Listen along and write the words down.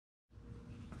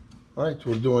All right,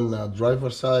 we're doing a driver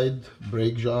side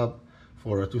brake job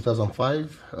for a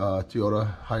 2005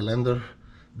 Toyota Highlander,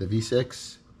 the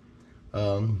V6.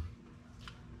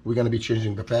 We're gonna be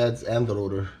changing the pads and the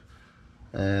rotor.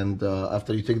 And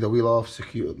after you take the wheel off,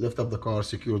 lift up the car,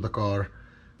 secure the car,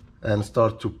 and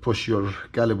start to push your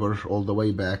caliper all the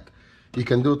way back. You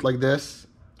can do it like this,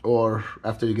 or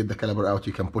after you get the caliper out,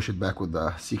 you can push it back with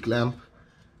the C-clamp.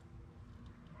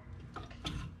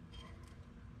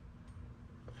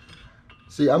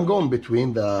 See, I'm going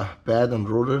between the pad and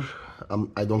rotor.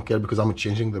 I don't care because I'm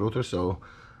changing the rotor, so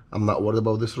I'm not worried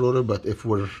about this rotor. But if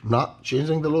we're not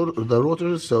changing the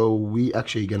rotor, so we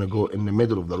actually gonna go in the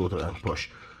middle of the rotor and push.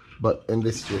 But in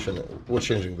this situation, we're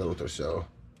changing the rotor, so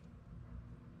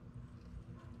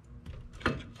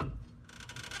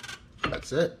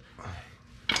that's it.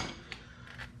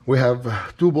 We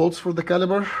have 2 bolts for the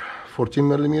caliper, 14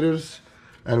 millimeters,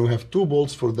 and we have 2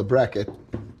 bolts for the bracket.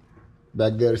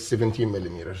 Back there is 17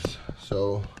 millimeters.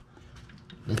 So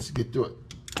let's get to it.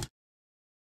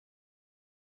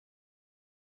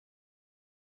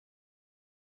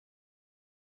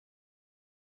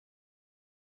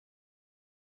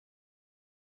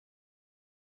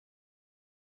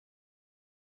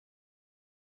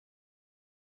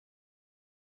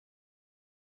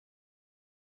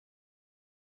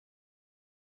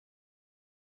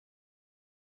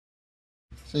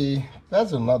 See,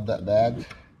 pads are not that bad.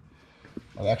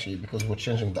 Well, actually, because we're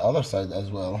changing the other side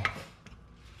as well.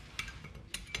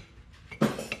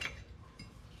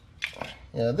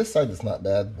 Yeah, this side is not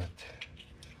bad, but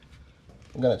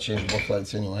I'm gonna change both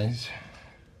sides anyways.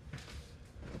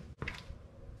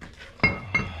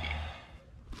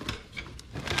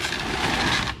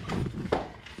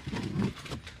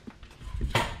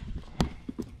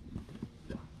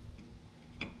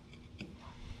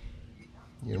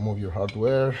 You remove your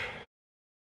hardware.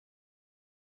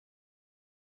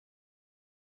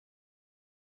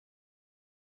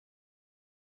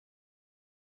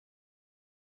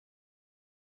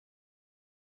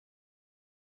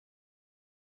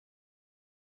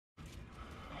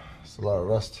 There's a lot of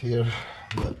rust here,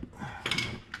 but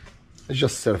it's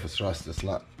just surface rust. It's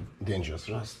not dangerous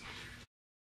rust.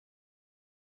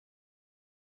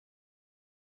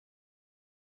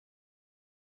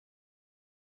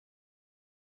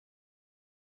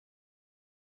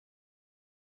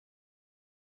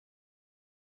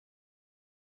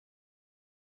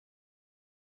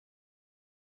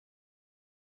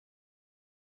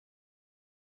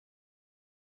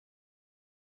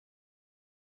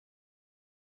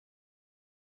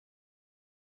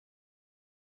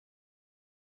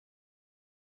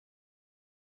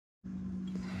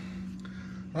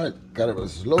 All right, caliper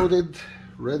is loaded,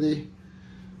 ready.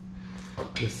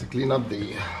 Let's clean up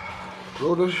the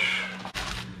rotors.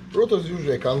 Rotors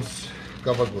usually comes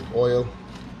covered with oil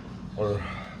or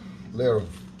layer of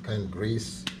kind of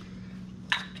grease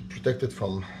to protect it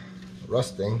from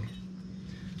rusting.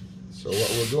 So what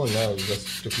we're doing now is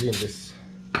just to clean this.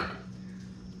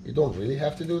 You don't really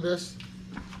have to do this,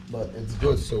 but it's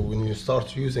good. So when you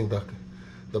start using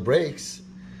the brakes,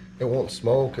 it won't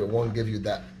smoke, it won't give you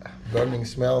that burning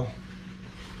smell.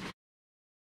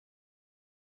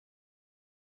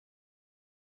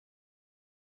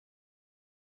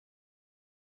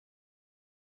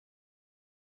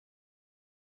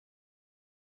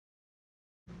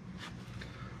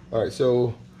 All right,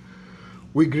 so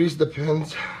we grease the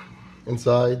pins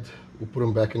inside, we put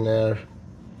them back in there.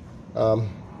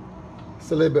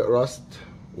 It's a little bit rust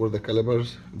where the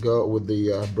calipers go, with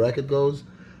the bracket goes.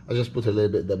 I just put a little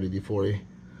bit WD-40,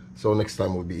 so next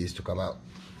time will be easy to come out.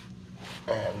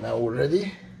 And now we're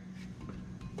ready.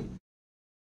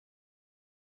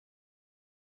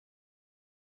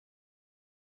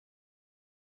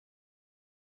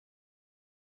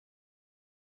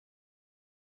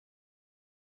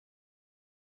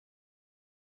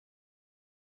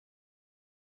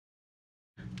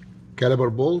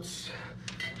 Caliper bolts,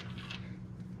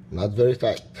 not very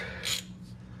tight.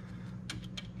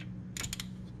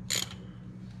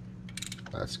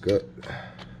 That's good.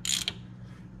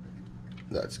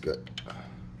 That's good.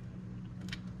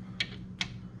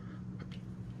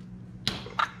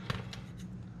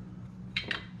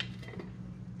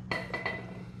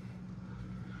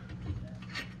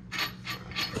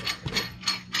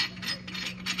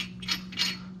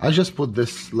 I just put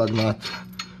this lug nut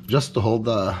just to hold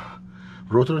the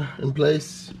rotor in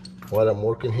place while I'm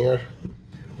working here,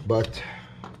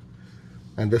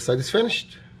 and this side is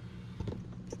finished.